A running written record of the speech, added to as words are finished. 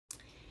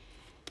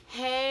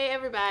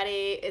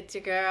everybody, it's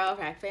your girl,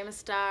 Rack Famous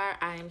Star.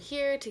 I am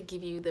here to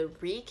give you the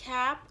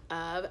recap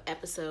of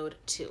episode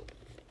 2.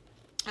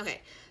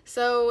 Okay,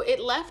 so it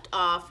left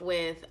off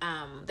with,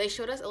 they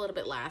showed us a little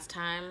bit last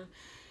time,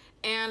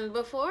 and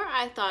before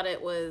I thought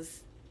it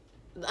was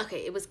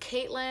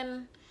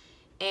Caitlyn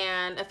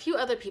and a few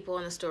other people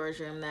in the storage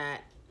room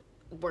that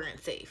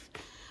weren't safe.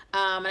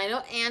 And I know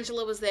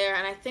Angela was there,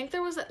 and I think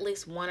there was at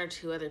least one or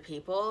two other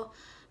people.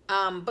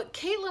 But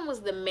Caitlyn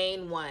was the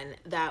main one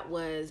that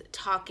was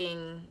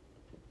talking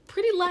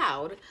pretty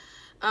loud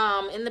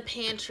in the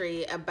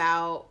pantry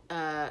about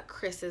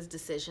Chris's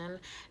decision.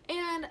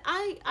 And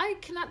I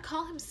cannot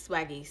call him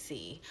Swaggy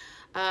C.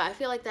 I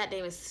feel like that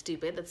name is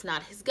stupid. That's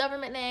not his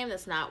government name.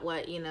 That's not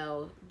what,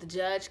 the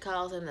judge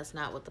calls him. That's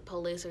not what the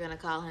police are going to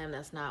call him.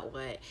 That's not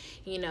what,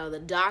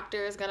 the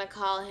doctor is going to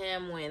call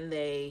him when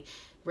they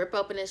rip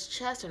open his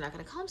chest. They're not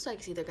going to call him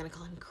Swaggy C. They're going to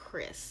call him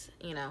Chris,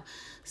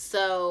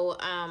 So,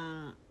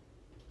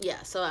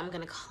 yeah, so I'm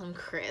going to call him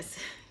Chris.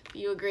 If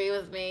you agree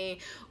with me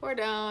or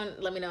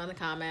don't, let me know in the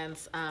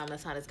comments.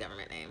 That's not his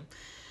government name.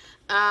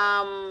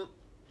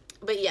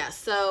 But yeah,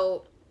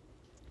 so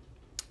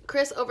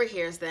Chris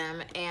overhears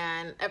them,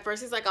 and at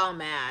first he's like all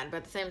mad, but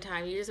at the same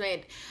time,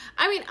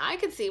 I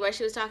could see why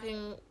she was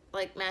talking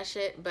like mad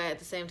shit, but at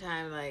the same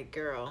time, like,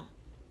 girl,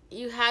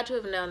 you had to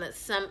have known that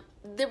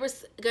there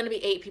was going to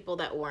be 8 people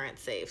that weren't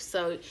safe.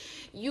 So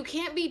you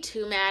can't be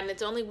too mad, and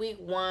it's only week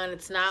 1.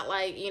 It's not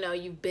like,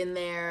 you've been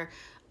there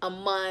a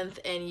month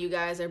and you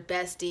guys are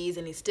besties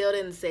and he still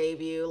didn't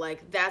save you.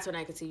 Like, that's when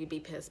I could see you'd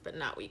be pissed, but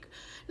not week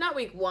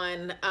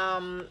 1.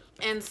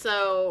 And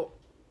so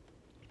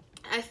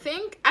I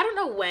don't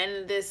know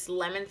when this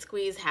lemon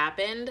squeeze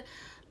happened,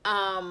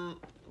 and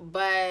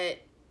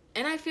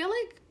I feel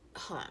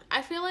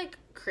like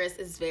Chris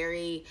is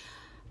very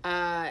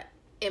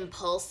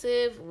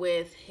impulsive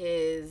with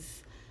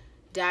his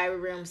diary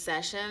room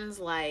sessions.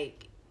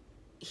 Like,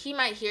 he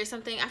might hear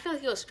something. I feel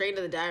like he'll go straight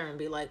to the diary room and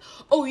be like,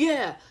 oh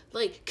yeah,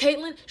 like,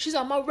 Caitlyn, she's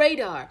on my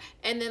radar.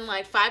 And then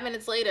like 5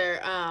 minutes later,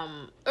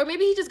 or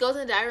maybe he just goes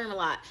in the diary room a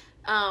lot.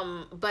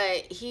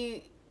 But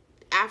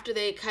after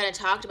they kind of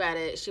talked about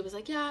it, she was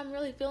like, yeah, I'm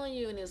really feeling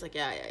you. And he was like,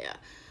 yeah.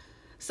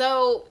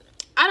 So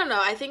I don't know.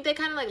 I think they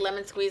kind of like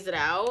lemon squeezed it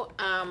out.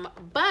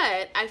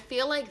 But I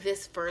feel like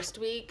this first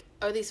week,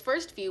 or these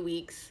first few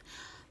weeks,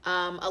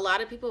 a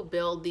lot of people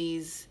build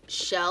these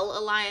shell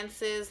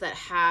alliances that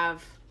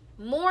have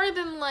more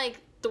than like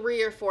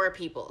 3 or 4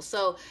 people.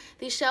 So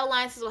these shell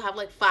alliances will have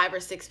like 5 or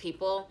 6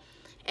 people,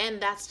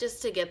 and that's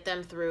just to get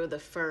them through the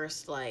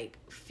first like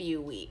few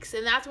weeks.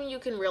 And that's when you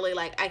can really,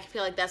 like, I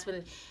feel like that's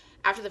when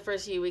after the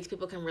first few weeks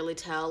people can really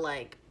tell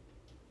like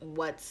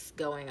what's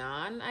going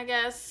on, I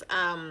guess,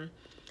 and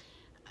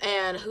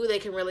who they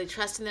can really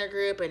trust in their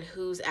group, and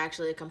who's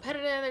actually a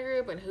competitor in their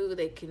group, and who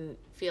they can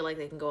feel like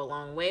they can go a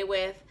long way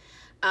with.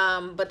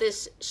 But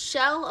this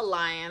shell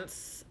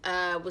alliance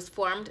was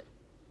formed.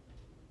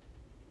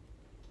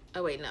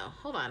 Oh, wait, no.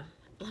 Hold on.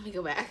 Let me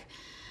go back.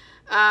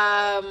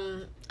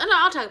 Oh, no,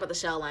 I'll talk about the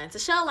Shell Alliance. The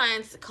Shell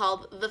Alliance,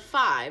 called the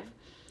Five,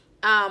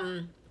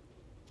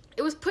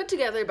 it was put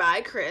together by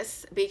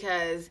Chris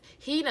because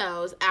he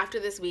knows after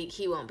this week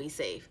he won't be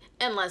safe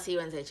unless he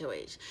wins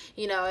HOH.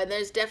 And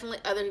there's definitely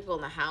other people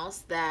in the house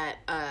that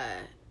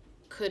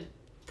could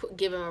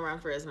give him a run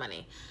for his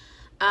money.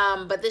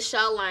 But this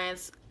Shell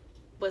Alliance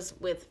was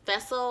with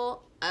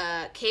Fessel,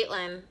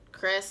 Caitlyn,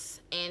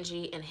 Chris,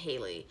 Angie, and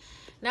Haley.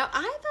 Now,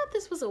 I thought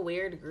this was a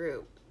weird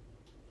group,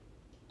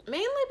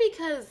 mainly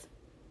because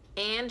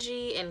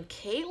Angie and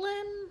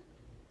Caitlyn,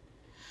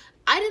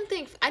 I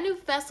knew I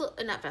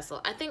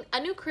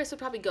knew Chris would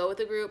probably go with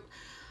the group,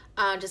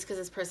 just because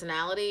his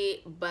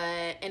personality,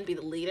 and be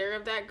the leader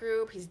of that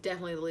group. He's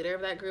definitely the leader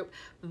of that group.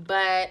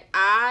 But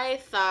I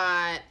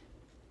thought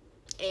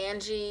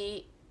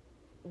Angie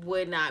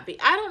would not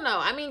be. I don't know.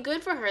 I mean,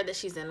 good for her that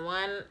she's in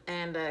one.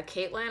 And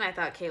Caitlyn, I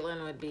thought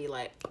Caitlyn would be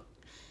like,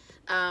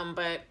 but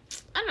I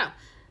don't know.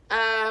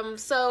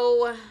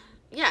 So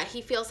yeah,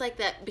 he feels like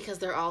that because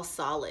they're all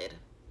solid.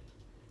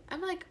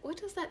 I'm like, what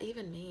does that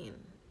even mean?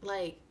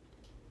 Like,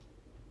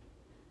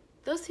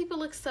 those people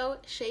look so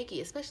shaky,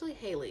 especially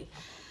Haley.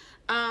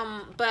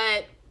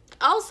 But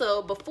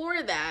also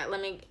before that,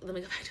 let me go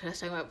back to what I was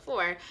talking about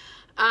before.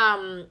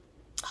 Oh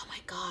my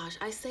gosh,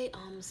 I say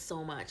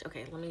so much.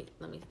 Okay, let me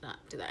not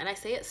do that. And I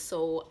say it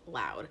so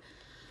loud.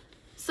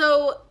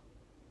 So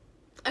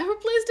I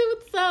replaced it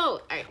with so.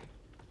 All right.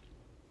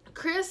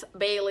 Chris,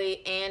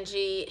 Bailey,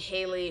 Angie,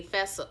 Haley,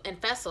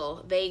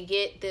 Fessel, they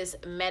get this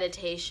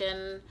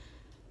meditation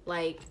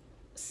like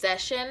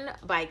session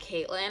by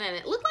Caitlyn, and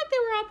it looked like they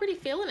were all pretty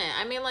feeling it.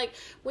 I mean, like,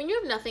 when you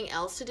have nothing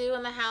else to do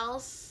in the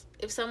house,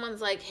 if someone's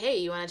like, hey,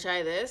 you want to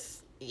try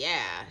this?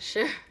 Yeah,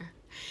 sure.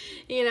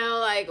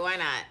 Like, why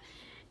not?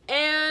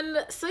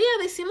 And so yeah,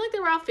 they seemed like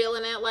they were all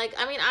feeling it. Like,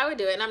 I mean, I would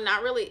do it, and I'm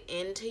not really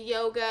into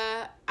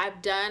yoga.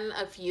 I've done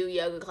a few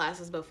yoga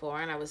classes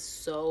before, and I was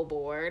so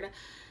bored.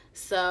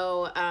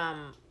 So,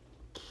 I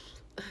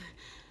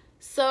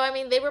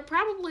mean, they were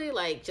probably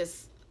like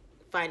just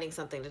finding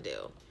something to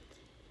do.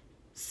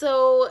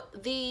 So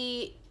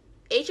the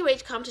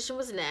HOH competition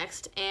was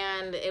next,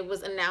 and it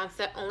was announced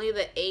that only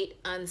the 8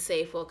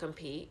 unsafe will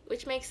compete,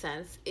 which makes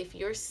sense. If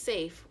you're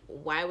safe,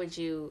 why would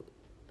you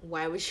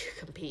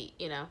compete,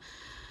 you know?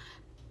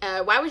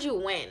 Why would you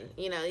win?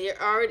 You know,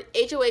 you're already,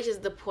 HOH is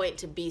the point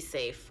to be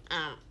safe.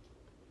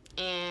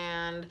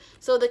 And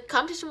so the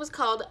competition was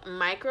called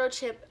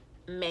Microchip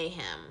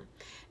Mayhem.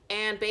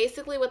 And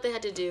basically what they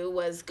had to do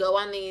was go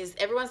on these,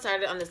 everyone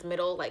started on this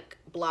middle, like,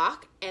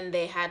 block, and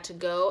they had to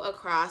go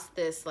across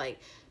this, like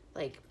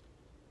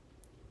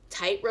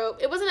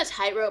tightrope. It wasn't a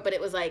tightrope, but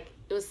it was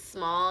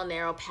small,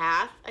 narrow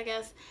path, I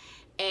guess.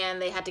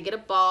 And they had to get a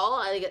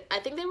ball. I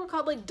think they were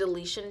called, like,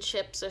 deletion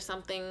chips or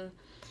something.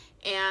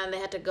 And they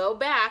had to go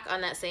back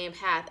on that same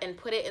path and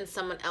put it in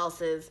someone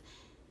else's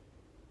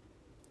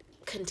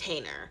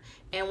container.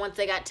 And once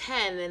they got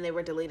 10, then they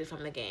were deleted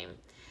from the game.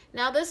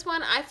 Now this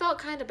one, I felt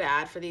kind of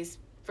bad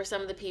for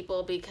some of the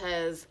people,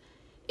 because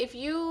if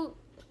you,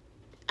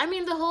 I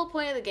mean, the whole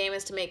point of the game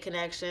is to make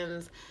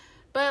connections,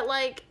 but,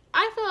 like,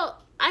 I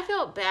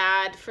felt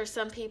bad for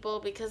some people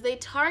because they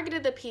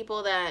targeted the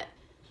people that,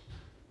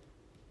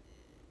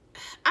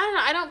 I don't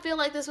know, I don't feel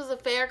like this was a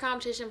fair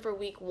competition for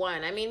week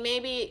 1. I mean,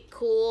 maybe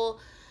cool,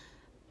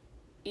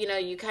 you know,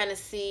 you kind of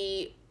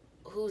see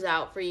who's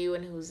out for you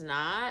and who's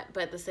not,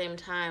 but at the same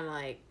time,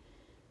 like,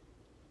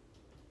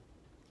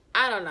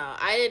 I don't know,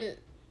 I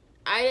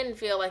didn't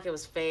feel like it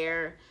was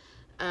fair,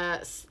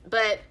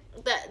 but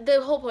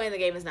the whole point of the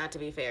game is not to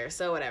be fair,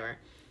 so whatever.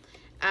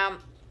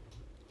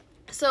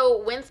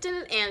 So Winston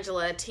and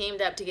Angela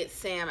teamed up to get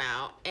Sam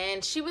out,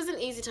 and she was an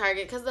easy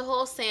target because the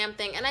whole Sam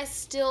thing, and I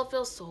still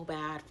feel so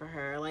bad for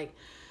her. Like,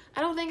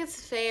 I don't think it's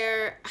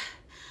fair.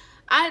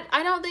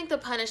 I don't think the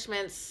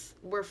punishments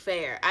were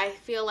fair. I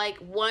feel like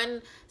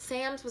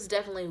Sam's was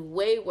definitely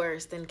way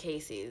worse than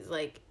Casey's.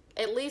 Like,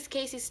 at least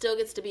Casey still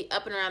gets to be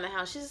up and around the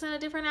house. She's just in a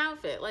different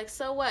outfit. Like,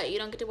 so what? You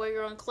don't get to wear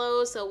your own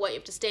clothes, so what? You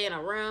have to stay in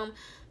a room.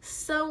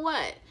 So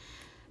what?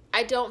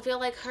 I don't feel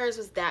like hers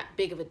was that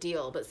big of a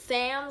deal. But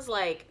Sam's,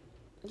 like,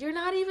 you're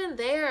not even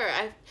there.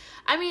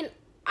 I mean,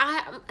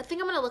 I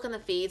think I'm going to look on the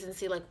feeds and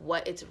see, like,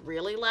 what it's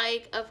really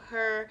like of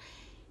her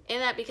in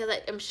that, because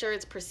I'm sure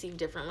it's perceived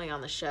differently on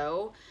the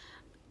show.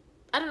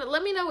 I don't know.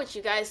 Let me know what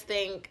you guys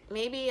think.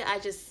 Maybe I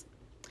just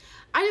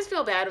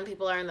feel bad when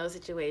people are in those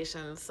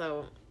situations.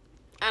 So,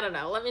 I don't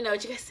know. Let me know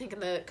what you guys think in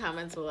the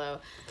comments below.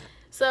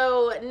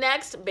 So,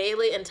 next,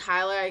 Bailey and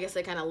Tyler, I guess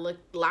they kind of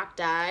locked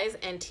eyes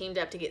and teamed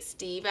up to get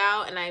Steve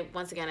out. And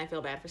once again, I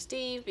feel bad for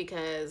Steve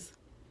because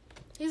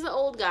he's the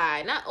old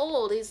guy. Not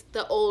old, he's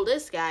the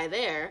oldest guy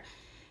there.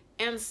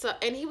 And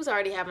he was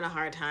already having a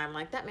hard time.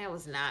 Like, that man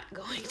was not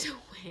going to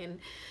win.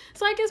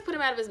 So I guess put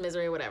him out of his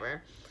misery,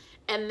 whatever.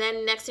 And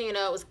then next thing you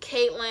know, it was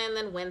Caitlin,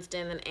 then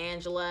Winston, then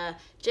Angela.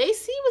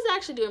 JC was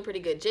actually doing pretty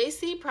good.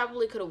 JC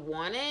probably could have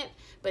won it,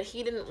 but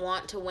he didn't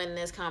want to win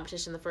this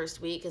competition the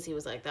first week because he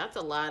was like, that's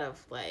a lot of,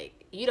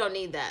 like, you don't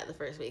need that the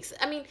first week.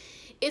 I mean,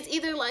 it's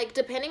either, like,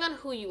 depending on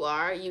who you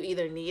are, you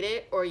either need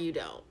it or you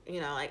don't.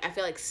 You know, like, I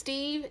feel like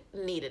Steve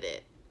needed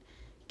it.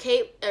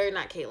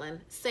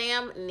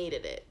 Sam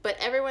needed it, but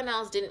everyone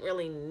else didn't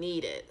really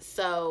need it.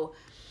 So,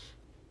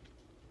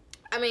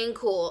 I mean,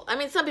 cool. I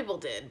mean, some people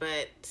did,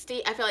 but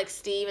I feel like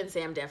Steve and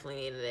Sam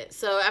definitely needed it.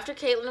 So after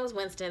Caitlin was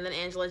Winston, then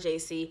Angela,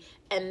 JC,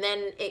 and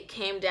then it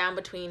came down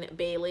between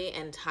Bailey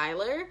and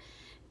Tyler.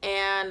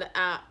 And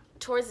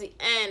towards the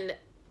end,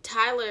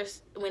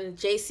 when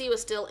JC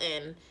was still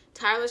in,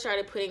 Tyler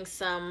started putting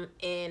some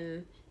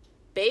in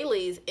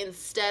Bailey's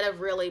instead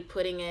of really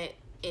putting it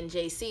in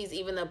JC's,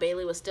 even though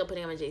Bailey was still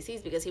putting them in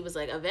JC's, because he was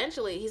like,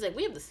 eventually, he's like,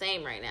 we have the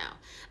same right now.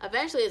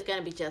 Eventually, it's going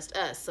to be just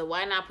us. So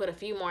why not put a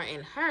few more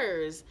in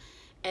hers?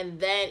 And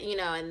then, you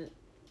know,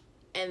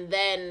 and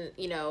then,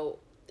 you know,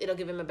 it'll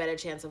give him a better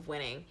chance of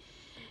winning.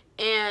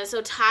 And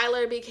so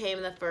Tyler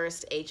became the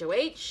first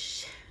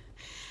HOH.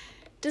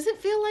 Does it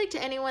feel like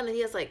to anyone that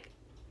he has, like,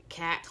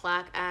 cat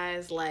clock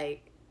eyes?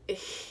 Like,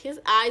 his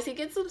eyes, he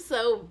gets them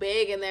so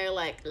big and they're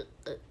like,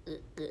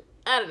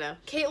 I don't know.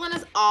 Caitlin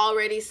is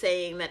already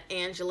saying that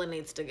Angela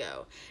needs to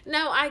go.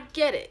 Now, I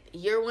get it.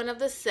 You're one of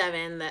the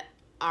 7 that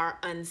are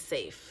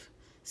unsafe.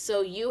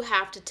 So you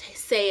have to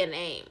say a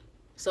name.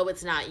 So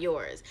it's not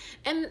yours.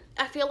 And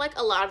I feel like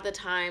a lot of the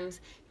times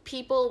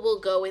people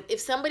will go with, if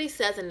somebody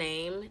says a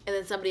name and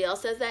then somebody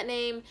else says that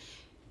name,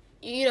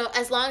 you know,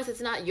 as long as it's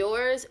not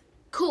yours,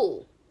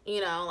 cool. You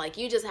know, like,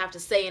 you just have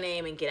to say a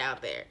name and get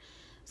out there.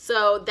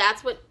 So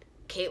that's what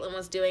Caitlin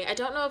was doing. I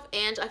don't know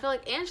if I feel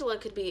like Angela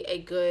could be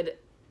a good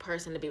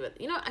person to be with.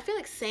 You know, I feel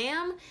like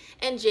Sam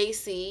and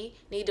JC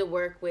need to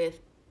work with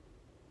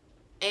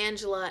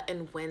Angela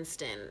and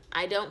Winston.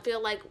 I don't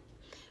feel like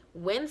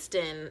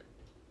Winston...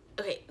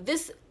 Okay,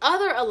 this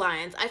other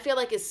alliance, I feel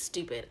like is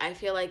stupid. I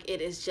feel like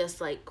it is just,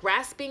 like,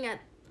 grasping at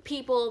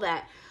people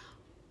that...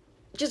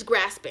 Just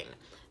grasping.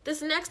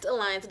 This next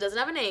alliance doesn't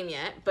have a name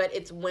yet, but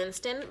it's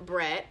Winston,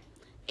 Brett,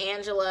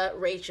 Angela,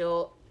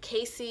 Rachel,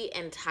 Casey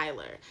and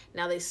Tyler.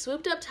 Now, they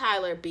swooped up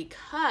Tyler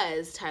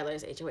because Tyler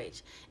is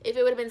HOH. If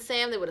it would have been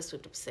Sam, they would have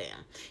swooped up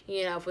Sam.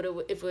 You know, if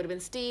it would have been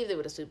Steve, they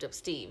would have swooped up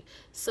Steve.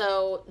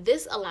 So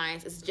this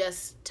alliance is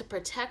just to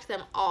protect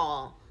them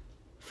all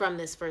from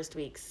this first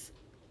week's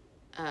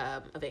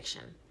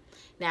eviction.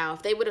 Now,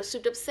 if they would have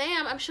swooped up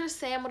Sam, I'm sure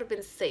Sam would have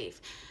been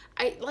safe.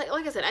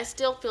 Like I said, I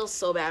still feel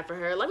so bad for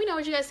her. Let me know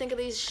what you guys think of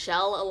these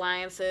shell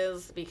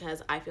alliances,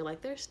 because I feel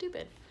like they're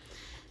stupid.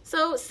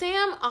 So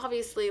Sam,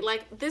 obviously,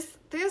 like this,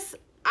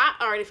 I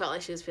already felt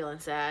like she was feeling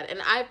sad,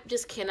 and I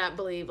just cannot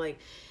believe, like,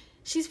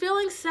 she's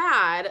feeling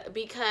sad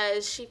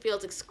because she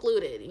feels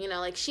excluded. You know,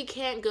 like, she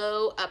can't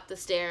go up the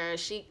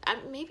stairs.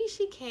 Maybe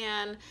she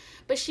can,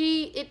 but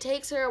it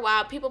takes her a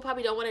while. People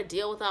probably don't want to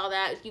deal with all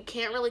that. You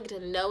can't really get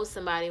to know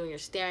somebody when you're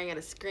staring at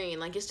a screen.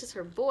 Like, it's just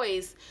her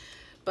voice,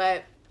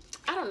 but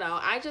I don't know.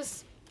 I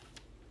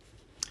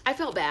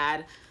felt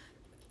bad.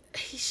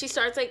 She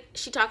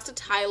talks to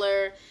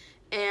Tyler,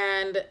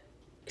 and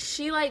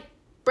she, like,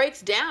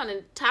 breaks down,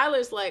 and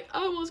Tyler's like, I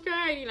almost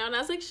cried, you know, and I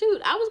was like,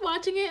 shoot, I was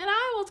watching it, and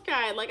I almost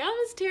cried. Like, I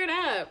almost teared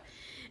up.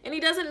 And he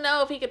doesn't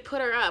know if he could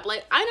put her up.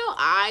 Like, I know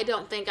I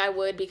don't think I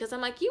would, because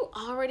I'm like, you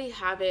already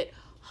have it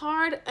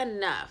hard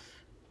enough,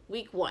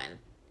 week 1,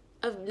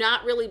 of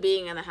not really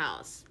being in the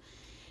house.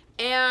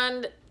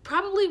 And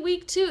probably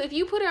week 2, if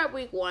you put her up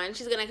week 1,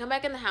 she's going to come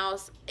back in the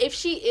house. If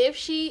she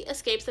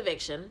escapes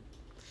eviction,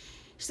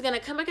 she's going to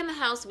come back in the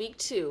house week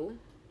 2.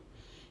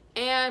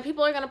 And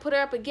people are going to put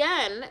her up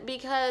again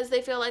because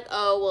they feel like,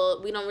 oh,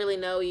 well, we don't really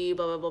know you,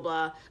 blah, blah, blah,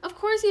 blah. Of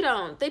course you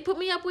don't. They put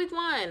me up week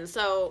 1,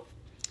 so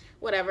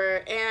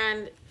whatever.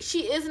 And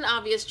she is an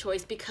obvious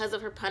choice because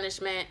of her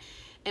punishment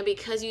and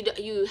because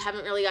you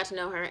haven't really got to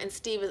know her. And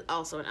Steve is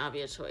also an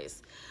obvious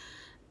choice.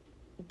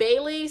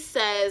 Bailey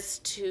says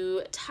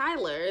to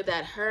Tyler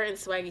that her and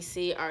Swaggy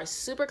C are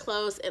super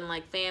close and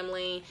like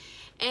family.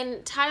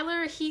 And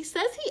Tyler, he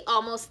says he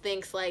almost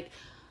thinks like,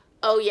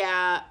 oh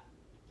yeah,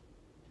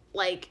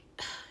 like,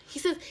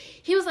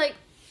 he was like,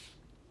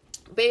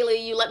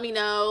 Bailey, you let me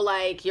know,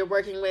 like, you're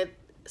working with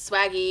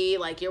Swaggy,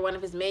 like, you're one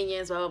of his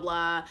minions, blah, blah,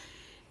 blah.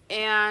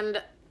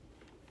 And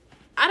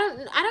I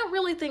don't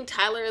really think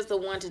Tyler is the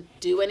one to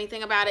do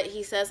anything about it.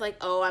 He says, like,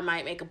 oh, I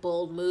might make a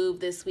bold move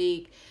this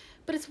week.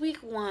 But it's week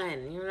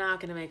 1. You're not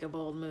going to make a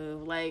bold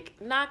move. Like,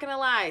 not going to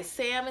lie,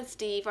 Sam and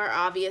Steve are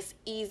obvious,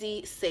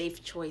 easy,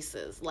 safe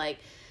choices. Like,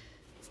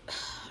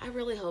 I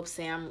really hope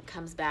Sam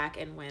comes back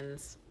and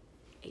wins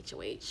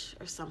HOH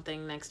or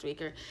something next week,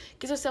 or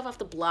gets herself off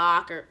the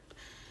block, or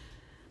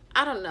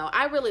I don't know.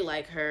 I really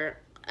like her.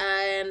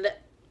 And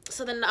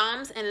so the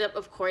noms ended up,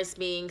 of course,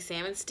 being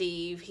Sam and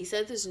Steve. He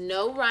said there's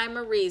no rhyme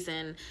or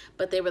reason,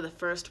 but they were the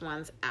first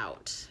ones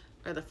out,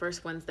 or the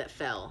first ones that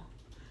fell.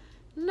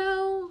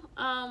 No,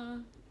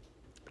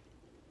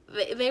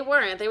 they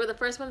weren't. They were the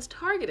first ones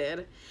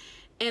targeted.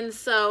 And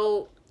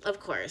so, of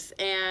course,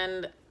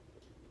 and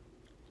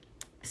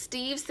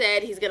Steve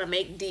said he's going to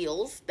make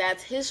deals.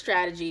 That's his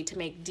strategy, to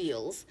make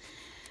deals,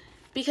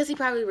 because he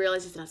probably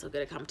realized he's not so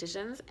good at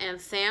competitions. And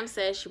Sam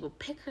says she will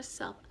pick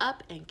herself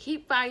up and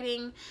keep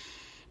fighting.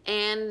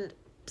 And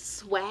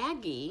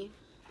Swaggy,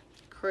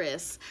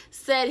 Chris,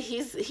 said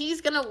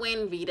he's going to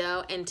win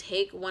veto and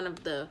take one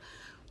of the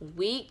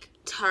weak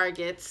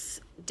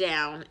targets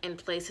down and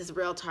place his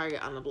real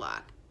target on the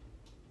block.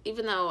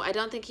 Even though I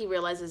don't think he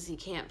realizes he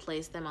can't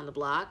place them on the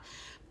block,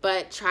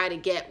 but try to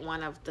get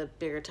one of the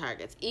bigger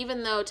targets.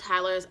 Even though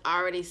Tyler's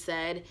already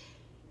said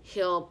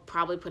he'll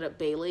probably put up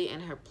Bailey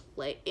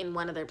in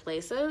one of their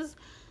places,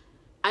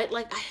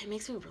 it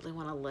makes me really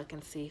want to look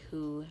and see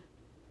who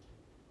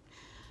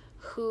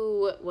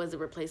was the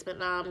replacement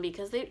nom,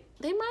 because they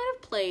might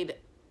have played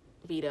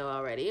veto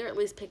already, or at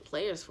least picked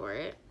players for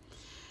it.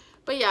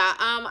 But yeah,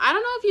 I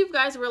don't know if you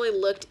guys really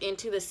looked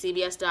into the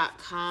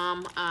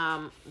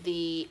CBS.com,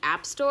 the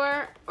App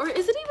Store, or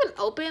is it even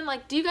open?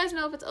 Like, do you guys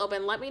know if it's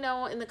open? Let me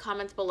know in the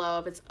comments below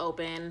if it's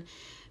open,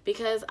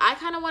 because I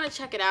kind of want to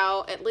check it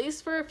out, at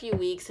least for a few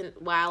weeks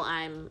while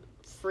I'm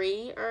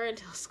free, or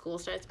until school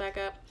starts back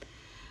up.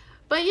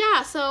 But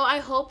yeah, so I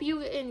hope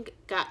you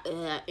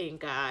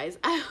guys,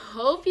 I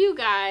hope you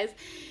guys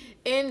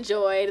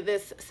enjoyed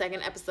this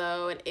second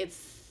episode.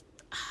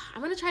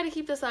 I'm going to try to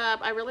keep this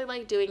up. I really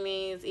like doing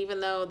these, even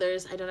though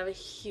I don't have a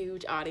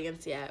huge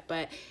audience yet.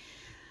 But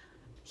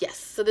yes,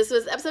 so this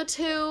was episode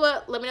 2.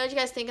 Let me know what you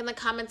guys think in the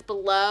comments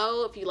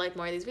below. If you like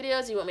more of these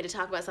videos, you want me to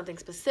talk about something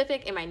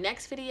specific in my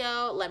next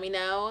video, let me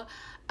know.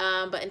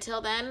 But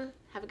until then,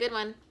 have a good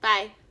one.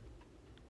 Bye.